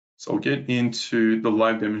So I'll get into the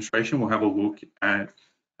live demonstration. We'll have a look at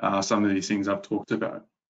some of these things I've talked about.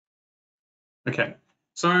 Okay,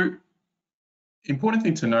 so important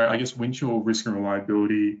thing to know, I guess Windchill risk and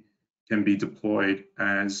reliability can be deployed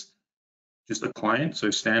as just a client, so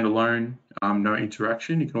standalone, no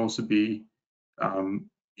interaction. You can also be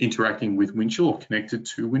interacting with Windchill or connected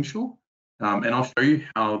to Windchill. And I'll show you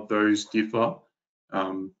how those differ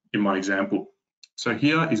in my example. So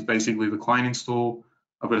here is basically the client install.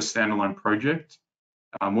 I've got a standalone project.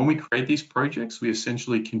 When we create these projects, we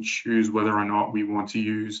essentially can choose whether or not we want to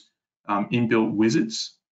use inbuilt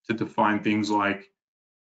wizards to define things like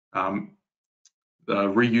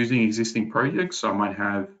reusing existing projects. So I might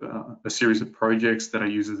have a series of projects that I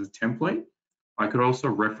use as a template. I could also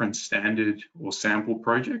reference standard or sample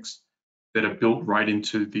projects that are built right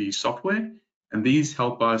into the software. And these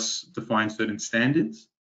help us define certain standards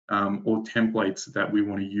or templates that we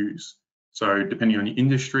want to use. So depending on your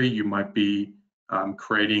industry, you might be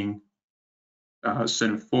creating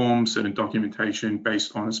certain forms, certain documentation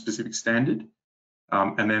based on a specific standard.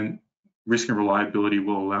 And then risk and reliability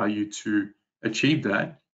will allow you to achieve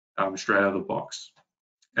that straight out of the box.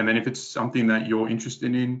 And then if it's something that you're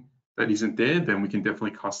interested in that isn't there, then we can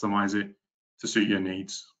definitely customize it to suit your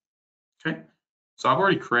needs. Okay, so I've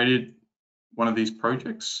already created one of these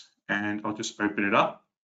projects and I'll just open it up.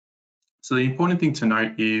 So the important thing to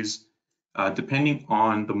note is depending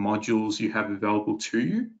on the modules you have available to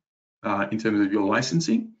you in terms of your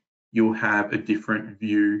licensing, you'll have a different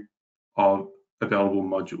view of available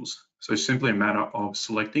modules. So it's simply a matter of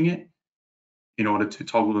selecting it in order to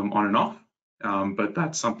toggle them on and off, but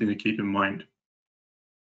that's something to keep in mind.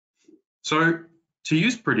 So to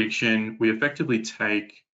use prediction, we effectively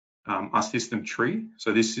take our system tree.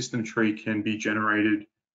 So this system tree can be generated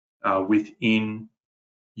within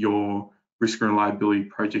your risk and reliability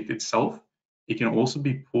project itself. It can also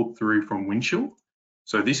be pulled through from Windchill.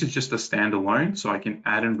 So this is just a standalone, so I can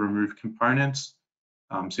add and remove components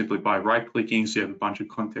simply by right-clicking, so you have a bunch of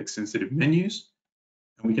context-sensitive menus.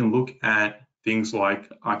 And we can look at things like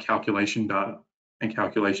our calculation data and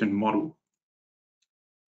calculation model.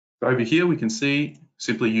 So over here, we can see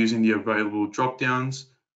simply using the available drop-downs,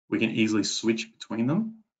 we can easily switch between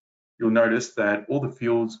them. You'll notice that all the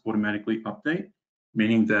fields automatically update,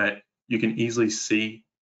 meaning that you can easily see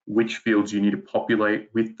which fields you need to populate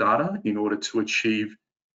with data in order to achieve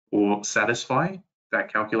or satisfy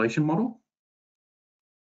that calculation model.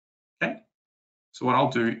 Okay, so what I'll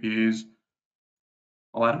do is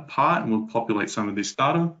I'll add a part and we'll populate some of this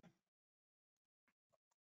data.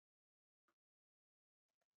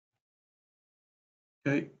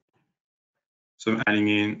 Okay, so I'm adding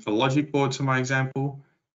in a logic board to my example,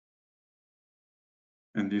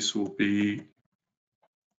 and this will be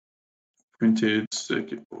printed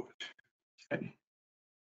circuit board. Okay.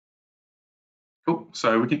 Cool.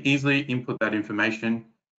 So we can easily input that information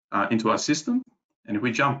into our system. And if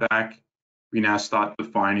we jump back, we now start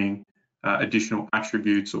defining additional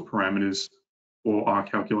attributes or parameters for our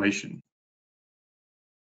calculation.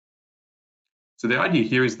 So the idea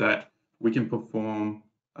here is that we can perform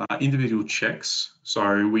individual checks.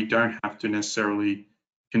 So we don't have to necessarily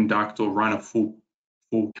conduct or run a full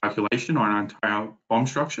calculation on our entire BOM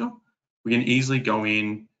structure. We can easily go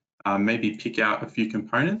in, maybe pick out a few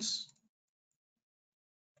components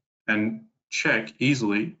and check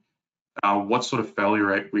easily what sort of failure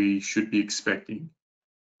rate we should be expecting.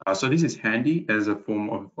 So this is handy as a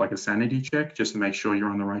form of like a sanity check, just to make sure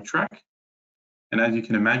you're on the right track. And as you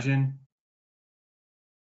can imagine,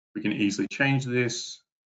 we can easily change this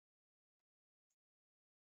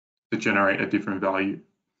to generate a different value.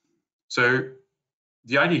 So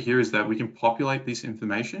the idea here is that we can populate this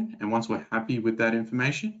information, and once we're happy with that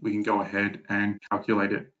information, we can go ahead and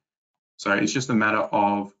calculate it. So it's just a matter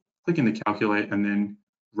of clicking the calculate and then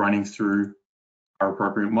running through our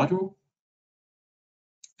appropriate module.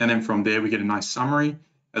 And then from there, we get a nice summary,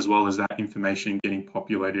 as well as that information getting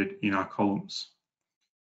populated in our columns.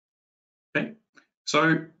 Okay,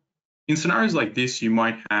 so in scenarios like this, you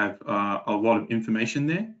might have a lot of information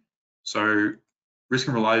there. So risk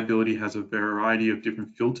and reliability has a variety of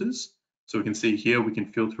different filters. So we can see here, we can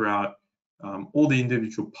filter out all the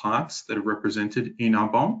individual parts that are represented in our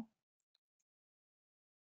BOM.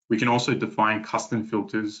 We can also define custom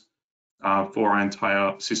filters for our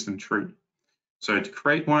entire system tree. So to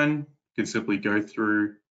create one, you can simply go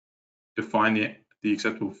through, define the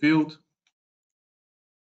acceptable field.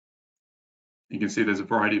 You can see there's a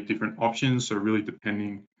variety of different options, so really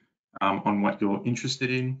depending on what you're interested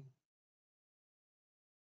in.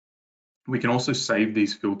 We can also save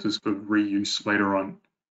these filters for reuse later on.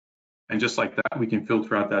 And just like that, we can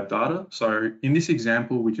filter out that data. So in this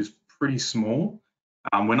example, which is pretty small,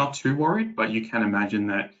 we're not too worried, but you can imagine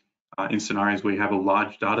that in scenarios where you have a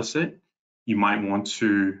large data set, you might want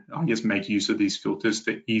to, I guess, make use of these filters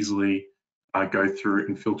to easily go through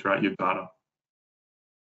and filter out your data.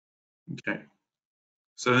 Okay.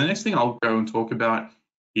 So the next thing I'll go and talk about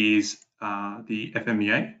is the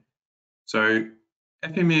FMEA. So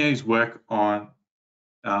FMEAs work on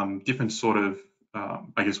different sort of,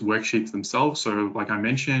 I guess, worksheets themselves. So like I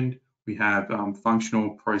mentioned, we have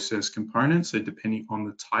functional process components. So depending on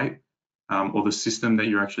the type or the system that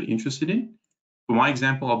you're actually interested in. For my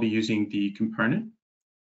example, I'll be using the component.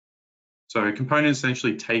 So a component is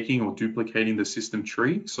essentially taking or duplicating the system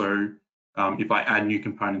tree. So if I add new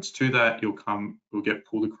components to that, it'll get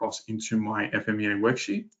pulled across into my FMEA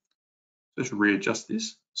worksheet. Just readjust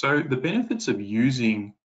this. So the benefits of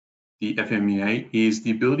using the FMEA is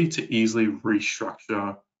the ability to easily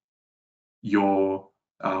restructure your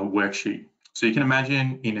worksheet. So you can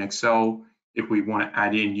imagine in Excel, if we want to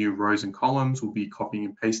add in new rows and columns, we'll be copying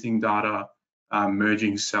and pasting data,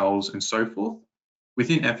 merging cells and so forth.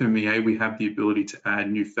 Within FMEA, we have the ability to add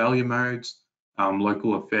new failure modes,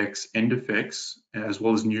 local effects, end effects, as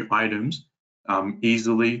well as new items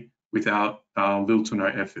easily without little to no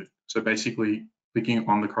effort. So basically, clicking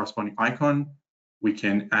on the corresponding icon, we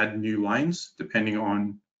can add new lines depending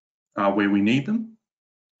on where we need them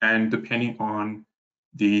and depending on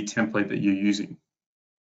the template that you're using.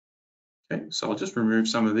 Okay, so I'll just remove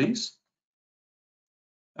some of these.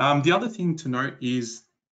 The other thing to note is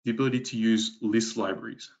the ability to use list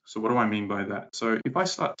libraries. So what do I mean by that? So if I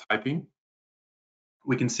start typing,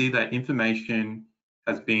 we can see that information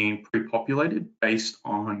has been pre-populated based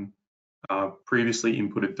on previously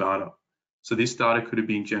inputted data. So this data could have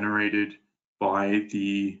been generated by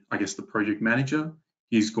the project manager.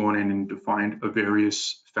 He's gone in and defined a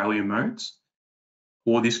various failure modes,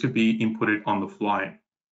 or this could be inputted on the fly.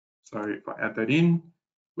 So if I add that in,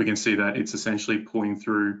 we can see that it's essentially pulling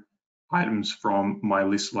through items from my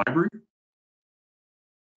list library.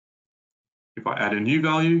 If I add a new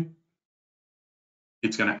value,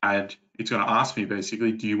 it's going to ask me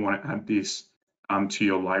basically, do you want to add this to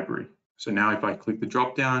your library? So now if I click the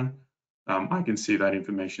drop down, I can see that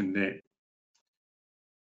information there.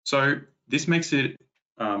 So this makes it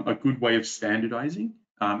a good way of standardizing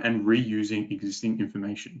and reusing existing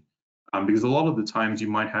information. Because a lot of the times you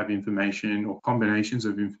might have information or combinations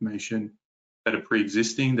of information that are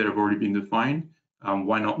pre-existing, that have already been defined.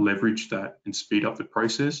 Why not leverage that and speed up the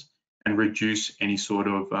process and reduce any sort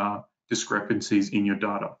of discrepancies in your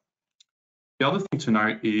data? The other thing to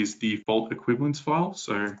note is the fault equivalence file.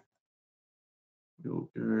 So we'll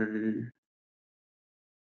go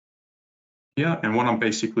here, and what I'm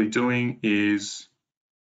basically doing is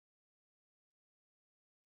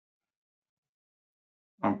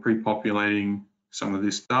I'm pre-populating some of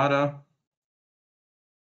this data.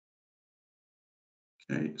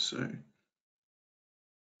 Okay, so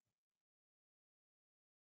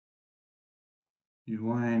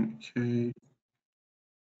U-line, okay.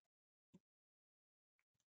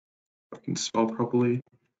 If I can spell properly.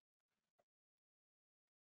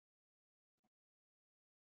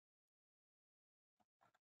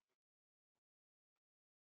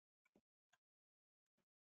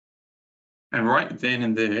 And right then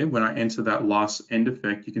and there, when I enter that last end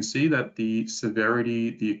effect, you can see that the severity,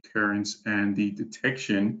 the occurrence, and the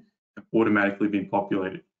detection have automatically been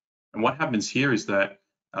populated. And what happens here is that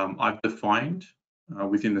I've defined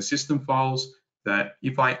within the system files that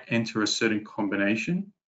if I enter a certain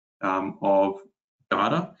combination of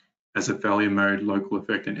data as a failure mode, local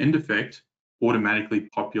effect, and end effect, automatically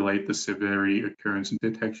populate the severity, occurrence, and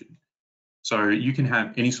detection. So you can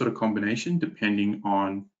have any sort of combination depending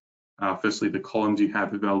on firstly, the columns you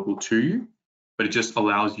have available to you, but it just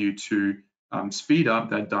allows you to speed up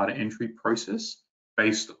that data entry process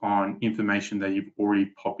based on information that you've already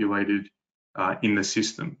populated in the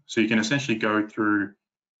system. So you can essentially go through,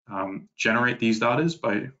 generate these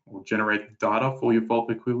data or generate data for your fault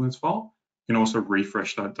equivalence file. You can also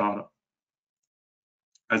refresh that data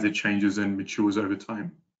as it changes and matures over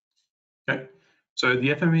time. Okay, so the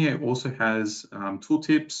FMEA also has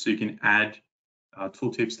tooltips, so you can add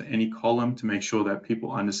tooltips to any column to make sure that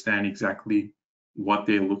people understand exactly what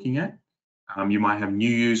they're looking at. You might have new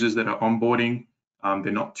users that are onboarding.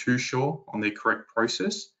 They're not too sure on their correct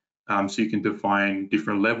process. So you can define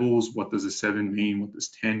different levels. What does a 7 mean? What does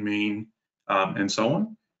 10 mean? And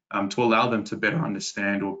so on, to allow them to better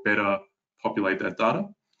understand or better populate that data.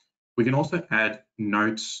 We can also add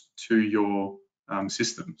notes to your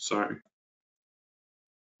system. So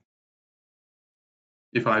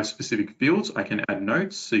If I have specific fields, I can add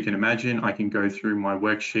notes. So you can imagine I can go through my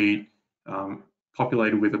worksheet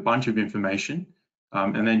populated with a bunch of information,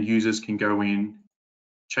 and then users can go in,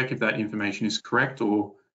 check if that information is correct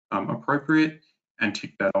or appropriate, and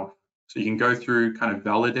tick that off. So you can go through, kind of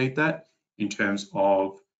validate that in terms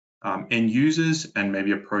of end users and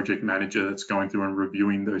maybe a project manager that's going through and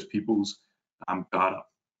reviewing those people's data.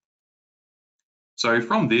 So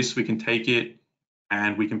from this, we can take it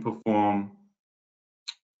and we can perform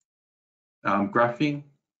graphing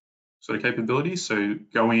sort of capabilities. So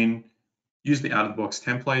go in, use the out-of-the-box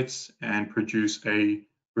templates and produce a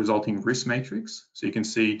resulting risk matrix. So you can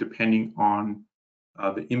see, depending on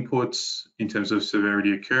the inputs in terms of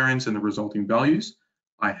severity occurrence and the resulting values,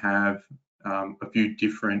 I have a few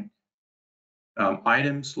different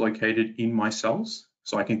items located in my cells.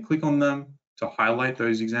 So I can click on them to highlight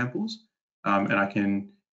those examples, and I can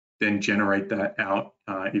then generate that out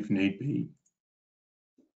if need be.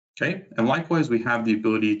 Okay, and likewise, we have the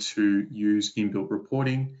ability to use inbuilt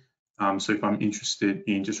reporting. So if I'm interested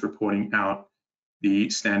in just reporting out the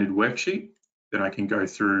standard worksheet, then I can go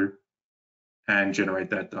through and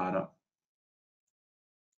generate that data.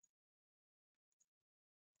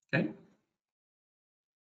 Okay.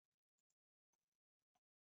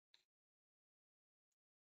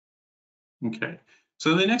 Okay,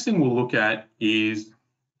 so the next thing we'll look at is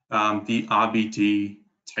the RBD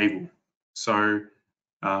table. So,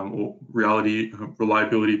 or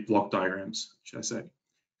reliability block diagrams, should I say.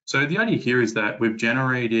 So the idea here is that we've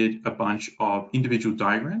generated a bunch of individual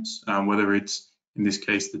diagrams, whether it's, in this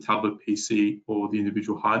case, the tablet PC or the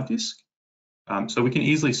individual hard disk. So we can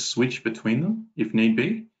easily switch between them if need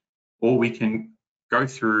be, or we can go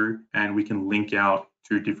through and we can link out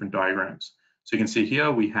to different diagrams. So you can see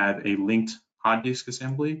here we have a linked hard disk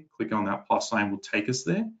assembly. Click on that plus sign will take us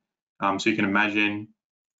there. So you can imagine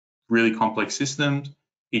really complex systems.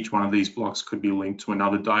 Each one of these blocks could be linked to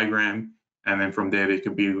another diagram, and then from there they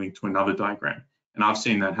could be linked to another diagram. And I've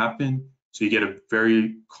seen that happen. So you get a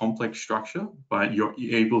very complex structure, but you're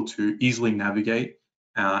able to easily navigate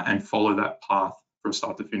and follow that path from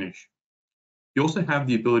start to finish. You also have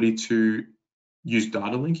the ability to use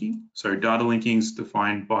data linking. So data linking is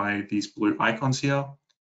defined by these blue icons here.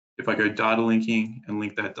 If I go data linking and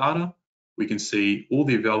link that data, we can see all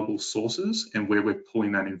the available sources and where we're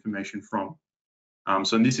pulling that information from.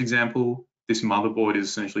 So in this example, this motherboard is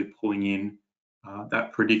essentially pulling in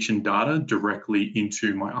that prediction data directly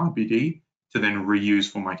into my RBD to then reuse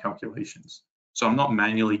for my calculations. So I'm not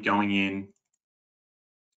manually going in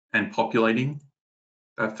and populating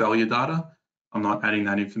that failure data. I'm not adding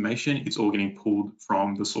that information. It's all getting pulled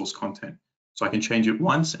from the source content. So I can change it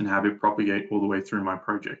once and have it propagate all the way through my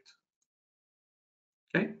project.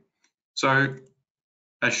 Okay, so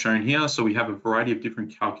as shown here, so we have a variety of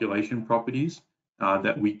different calculation properties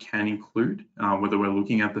that we can include, whether we're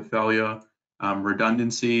looking at the failure,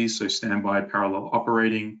 redundancies, so standby parallel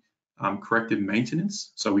operating, corrective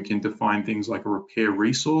maintenance. So we can define things like a repair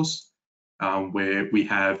resource, where we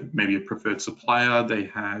have maybe a preferred supplier, they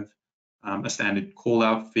have a standard call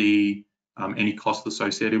out fee, any cost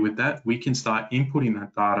associated with that. We can start inputting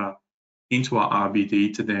that data into our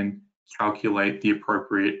RBD to then calculate the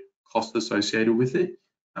appropriate cost associated with it,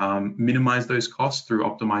 minimize those costs through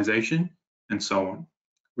optimization, and so on.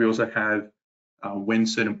 We also have when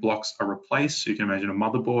certain blocks are replaced. So you can imagine a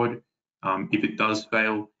motherboard, if it does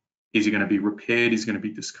fail, is it going to be repaired, is it going to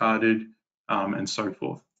be discarded, and so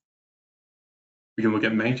forth. We can look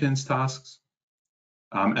at maintenance tasks,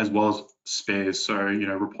 as well as spares. So,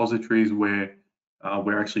 repositories where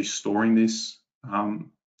we're actually storing this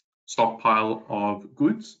stockpile of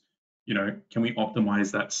goods. Can we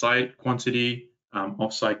optimize that site quantity,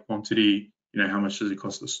 off-site quantity? How much does it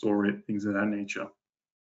cost to store it? Things of that nature.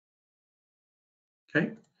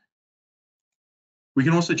 Okay. We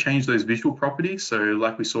can also change those visual properties. So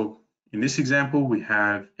like we saw in this example, we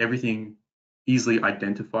have everything easily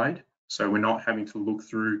identified. So we're not having to look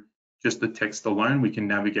through just the text alone. We can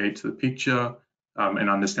navigate to the picture and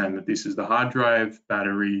understand that this is the hard drive,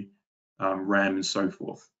 battery, RAM, and so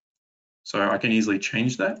forth. So I can easily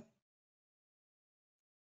change that.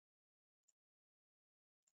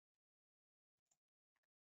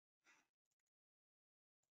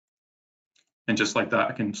 And just like that,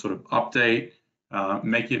 I can sort of update,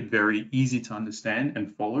 make it very easy to understand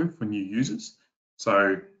and follow for new users.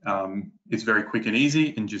 So it's very quick and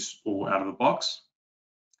easy and just all out of the box.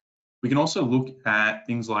 We can also look at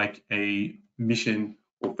things like a mission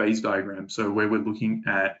or phase diagram. So where we're looking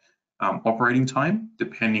at operating time,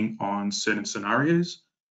 depending on certain scenarios,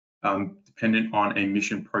 dependent on a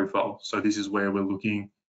mission profile. So this is where we're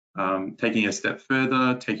looking, taking a step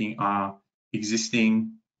further, taking our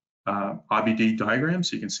existing RBD diagram.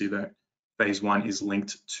 So you can see that phase 1 is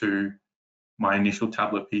linked to my initial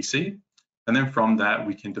tablet PC. And then from that,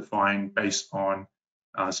 we can define based on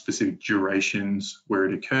specific durations where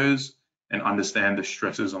it occurs and understand the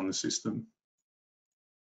stresses on the system.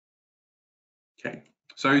 Okay,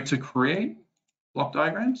 so to create block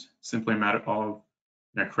diagrams, simply a matter of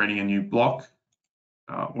creating a new block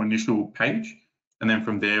or initial page. And then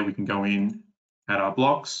from there, we can go in at our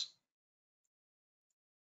blocks,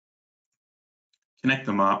 connect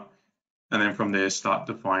them up, and then from there, start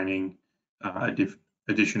defining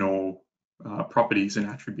additional properties and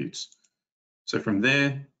attributes. So from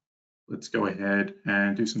there, let's go ahead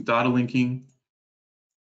and do some data linking.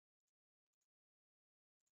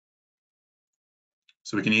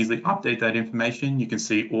 So we can easily update that information. You can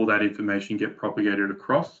see all that information get propagated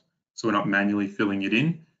across. So we're not manually filling it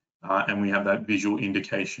in. And we have that visual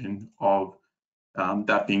indication of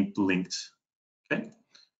that being linked. Okay.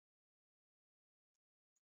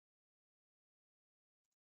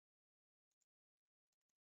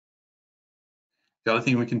 The other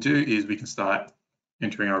thing we can do is we can start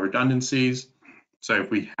entering our redundancies. So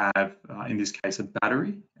if we have, in this case, a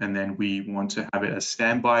battery, and then we want to have it as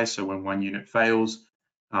standby, so when one unit fails,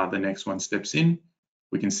 the next one steps in,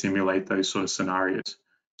 we can simulate those sort of scenarios.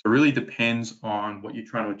 So it really depends on what you're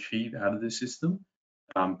trying to achieve out of the system,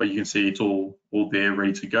 but you can see it's all there,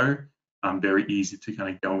 ready to go. Very easy to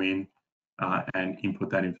kind of go in and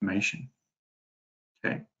input that information.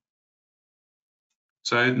 Okay.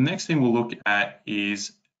 So the next thing we'll look at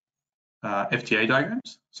is FTA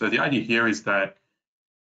diagrams. So the idea here is that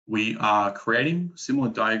we are creating similar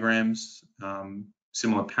diagrams,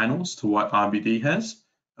 similar panels to what RBD has,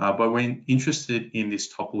 but we're interested in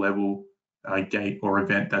this top level gate or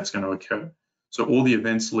event that's going to occur. So all the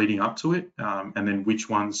events leading up to it, and then which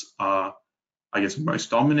ones are, I guess, most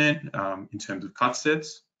dominant in terms of cut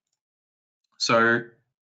sets. So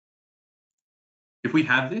if we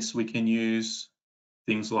have this, we can use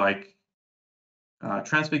things like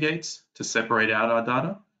transfer gates to separate out our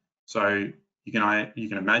data. So you can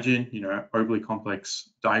imagine, overly complex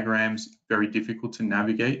diagrams, very difficult to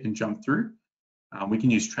navigate and jump through. We can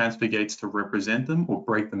use transfer gates to represent them or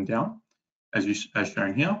break them down, as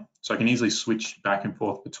shown here. So I can easily switch back and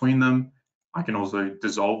forth between them. I can also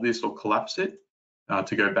dissolve this or collapse it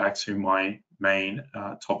to go back to my main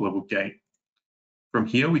top level gate. From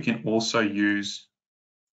here, we can also use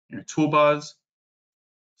toolbars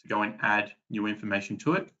to go and add new information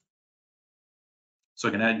to it. So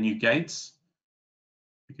I can add new gates.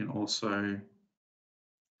 We can also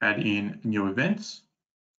add in new events.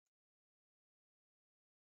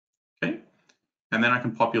 Okay, and then I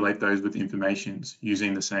can populate those with informations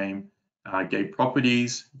using the same gate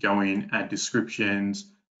properties, go in, add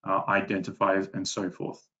descriptions, identifiers, and so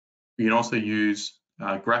forth. We can also use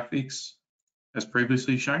graphics, as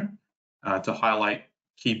previously shown, to highlight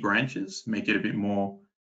key branches, make it a bit more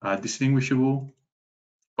distinguishable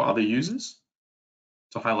for other users,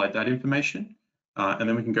 to highlight that information. And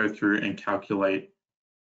then we can go through and calculate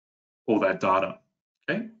all that data,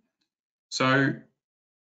 okay? So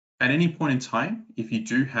at any point in time, if you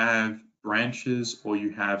do have branches or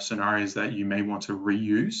you have scenarios that you may want to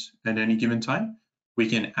reuse at any given time, we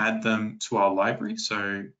can add them to our library. So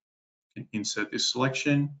I can insert this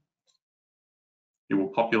selection. It will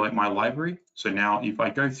populate my library. So now if I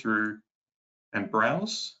go through and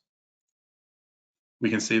browse, we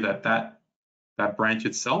can see that that branch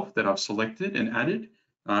itself that I've selected and added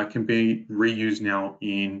can be reused now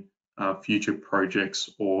in future projects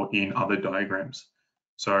or in other diagrams.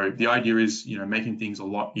 So the idea is, making things a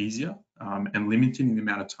lot easier and limiting the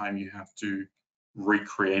amount of time you have to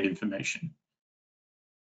recreate information.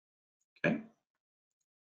 Okay.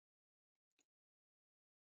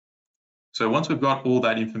 So once we've got all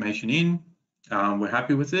that information in, we're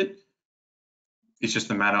happy with it. It's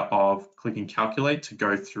just a matter of clicking calculate to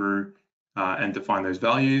go through and define those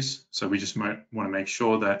values. So we just want to make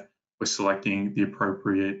sure that we're selecting the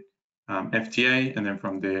appropriate FTA, and then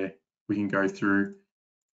from there we can go through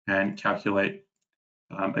and calculate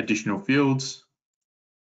additional fields.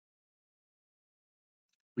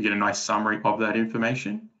 We get a nice summary of that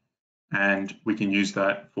information, and we can use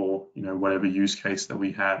that for whatever use case that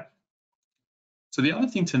we have. So the other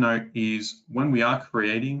thing to note is when we are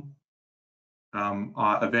creating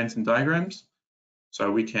our events and diagrams,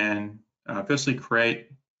 so we can firstly create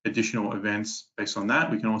additional events based on that.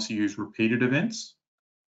 We can also use repeated events.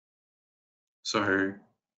 So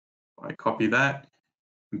if I copy that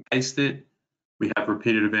and paste it, we have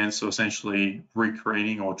repeated events, so essentially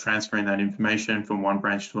recreating or transferring that information from one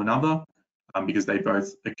branch to another because they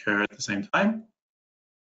both occur at the same time.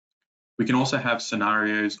 We can also have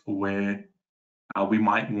scenarios where we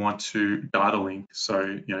might want to data link.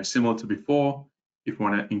 So, similar to before, if we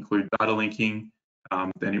want to include data linking,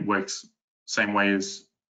 then it works same way as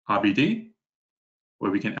RBD,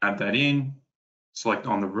 where we can add that in, select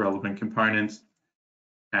on the relevant components,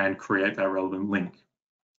 and create that relevant link.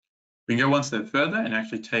 We can go one step further and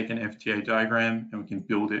actually take an FTA diagram and we can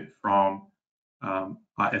build it from our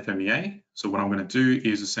FMEA. So what I'm going to do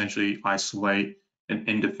is essentially isolate an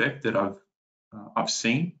end effect that I've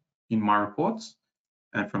seen in my reports,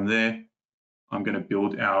 and from there I'm going to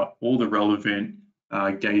build out all the relevant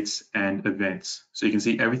gates and events. So you can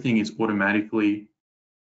see everything is automatically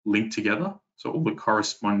linked together. So all the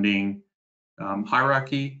corresponding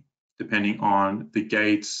hierarchy, depending on the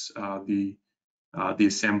gates, the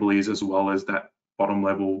assemblies, as well as that bottom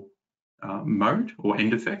level mode or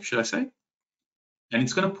end effect, should I say. And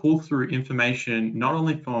it's going to pull through information not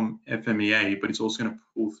only from FMEA, but it's also going to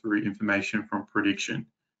pull through information from prediction.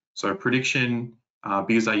 So prediction,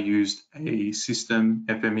 because I used a system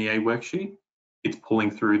FMEA worksheet, it's pulling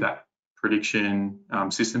through that prediction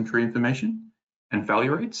system tree information and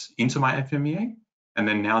failure rates into my FMEA. And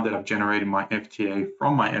then now that I've generated my FTA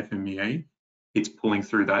from my FMEA, it's pulling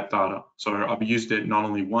through that data. So I've used it not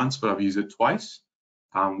only once, but I've used it twice,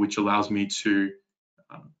 which allows me to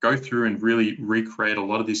go through and really recreate a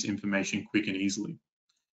lot of this information quick and easily.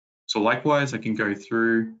 So likewise, I can go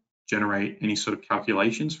through, generate any sort of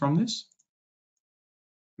calculations from this,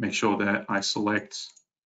 make sure that I select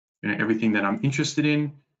everything that I'm interested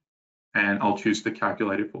in, and I'll choose to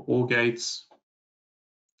calculate it for all gates.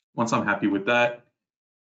 Once I'm happy with that,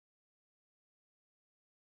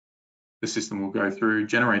 the system will go through,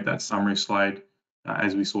 generate that summary slide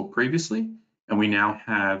as we saw previously, and we now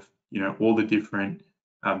have all the different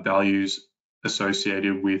values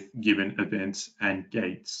associated with given events and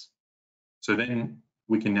gates. So then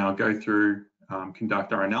we can now go through,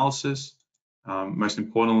 conduct our analysis. Most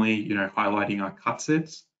importantly, highlighting our cut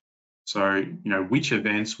sets. So which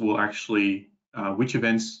events will actually,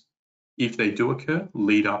 if they do occur,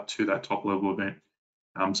 lead up to that top level event.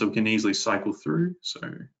 So we can easily cycle through. So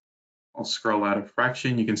I'll scroll out of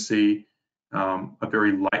fraction. You can see a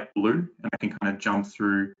very light blue, and I can kind of jump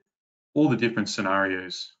through all the different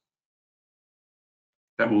scenarios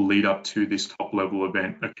that will lead up to this top level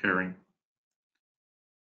event occurring.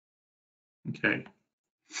 Okay.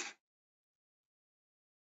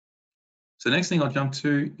 So the next thing I'll jump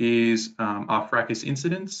to is our FRACAS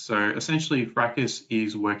incidents. So essentially FRACAS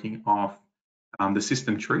is working off the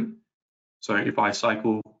system tree. So if I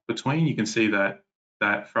cycle between, you can see that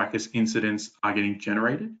FRACAS incidents are getting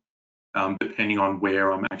generated depending on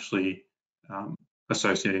where I'm actually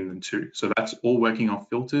associating them to. So that's all working off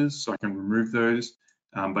filters, so I can remove those,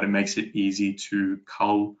 but it makes it easy to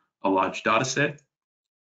cull a large data set.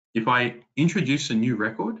 If I introduce a new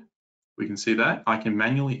record, we can see that I can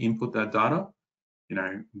manually input that data,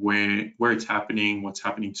 where it's happening, what's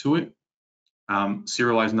happening to it.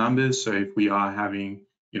 Serialized numbers, so if we are having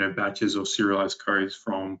batches or serialized codes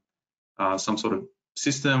from some sort of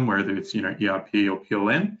system, whether it's ERP or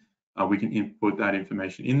PLM, we can input that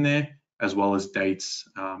information in there, as well as dates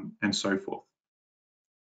and so forth.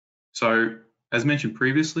 So as mentioned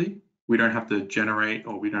previously, we don't have to generate,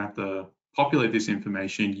 or we don't have to populate this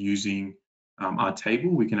information using our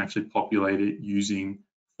table. We can actually populate it using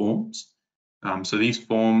forms. So these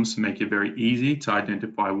forms make it very easy to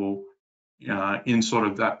identify, well, in sort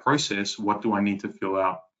of that process, what do I need to fill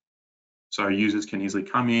out? So users can easily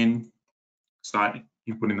come in, start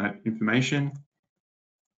inputting that information.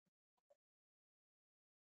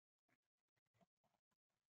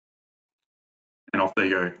 And off they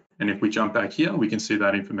go. And if we jump back here, we can see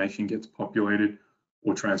that information gets populated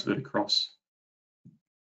or transferred across.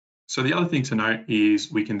 So the other thing to note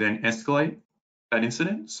is we can then escalate that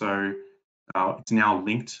incident. So it's now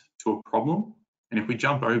linked to a problem. And if we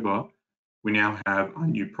jump over, we now have a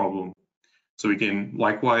new problem. So we can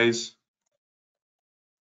likewise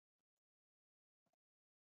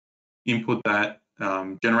input that,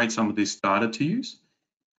 generate some of this data to use.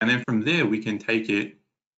 And then from there, we can take it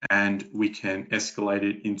and we can escalate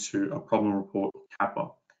it into a problem report Kappa.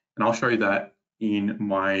 And I'll show you that in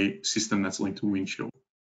my system that's linked to Windchill.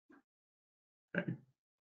 Okay.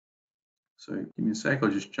 So give me a sec, I'll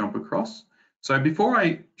just jump across. So before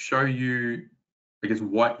I show you, I guess,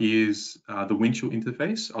 what is the Windchill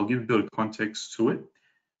interface, I'll give a bit of context to it.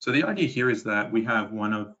 So the idea here is that we have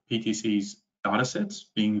one of PTC's data sets,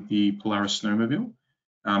 being the Polaris snowmobile.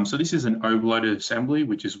 So this is an overloaded assembly,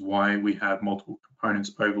 which is why we have multiple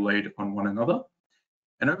components overlaid on one another.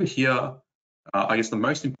 And over here, I guess the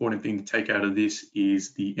most important thing to take out of this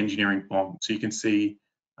is the engineering BOM. So you can see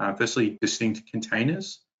Firstly, distinct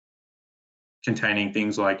containers containing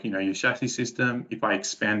things like, your chassis system. If I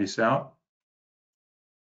expand this out,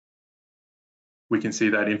 we can see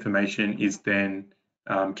that information is then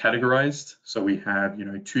categorized. So we have,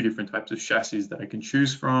 2 different types of chassis that I can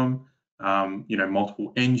choose from,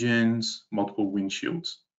 multiple engines, multiple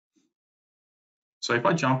windshields. So if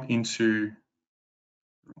I jump into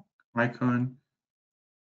icon,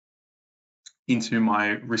 into my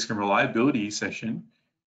risk and reliability session,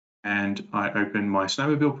 and I open my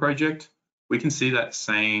snowmobile project, we can see that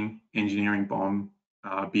same engineering BOM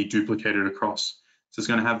be duplicated across. So it's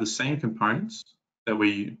going to have the same components that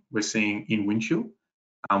we're seeing in Windchill.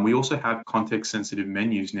 We also have context-sensitive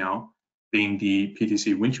menus now, being the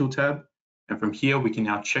PTC Windchill tab. And from here, we can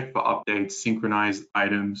now check for updates, synchronize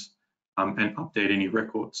items, and update any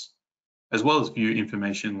records, as well as view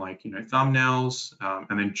information like thumbnails,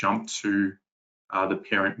 and then jump to the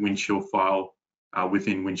parent Windchill file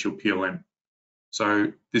within Windchill PLM.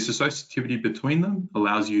 So this associativity between them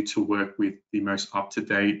allows you to work with the most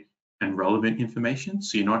up-to-date and relevant information.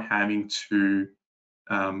 So you're not having to,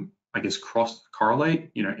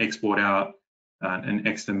 cross-correlate, export out an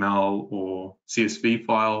XML or CSV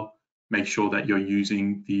file, make sure that you're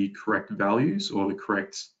using the correct values or the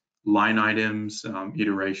correct line items,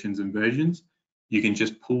 iterations and versions. You can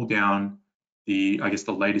just pull down the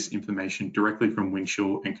latest information directly from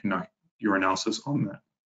Windchill and conduct your analysis on that.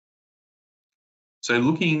 So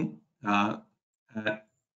looking at,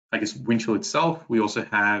 Windchill itself, we also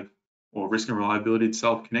have, or risk and reliability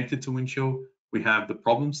itself connected to Windchill, we have the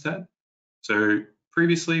problems tab. So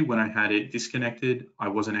previously, when I had it disconnected, I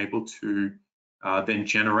wasn't able to then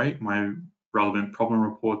generate my relevant problem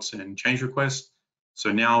reports and change requests.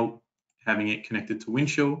 So now, having it connected to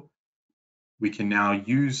Windchill, we can now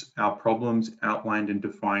use our problems outlined and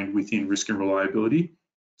defined within risk and reliability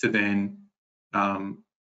to then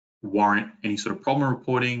warrant any sort of problem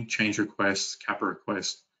reporting, change requests, Kappa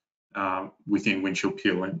requests within Windchill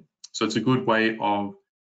PLM. So it's a good way of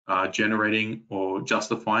generating or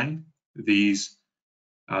justifying these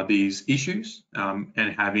issues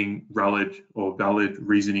and having valid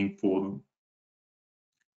reasoning for them.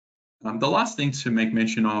 The last thing to make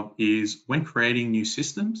mention of is when creating new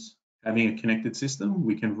systems, having a connected system,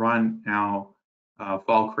 we can run our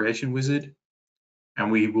file creation wizard,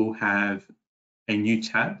 and we will have a new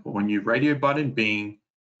tab or a new radio button being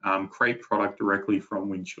create product directly from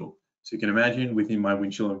Windchill. So you can imagine within my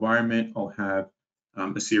Windchill environment, I'll have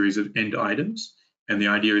a series of end items. And the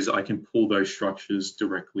idea is I can pull those structures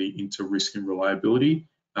directly into risk and reliability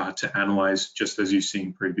to analyze, just as you've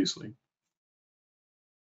seen previously.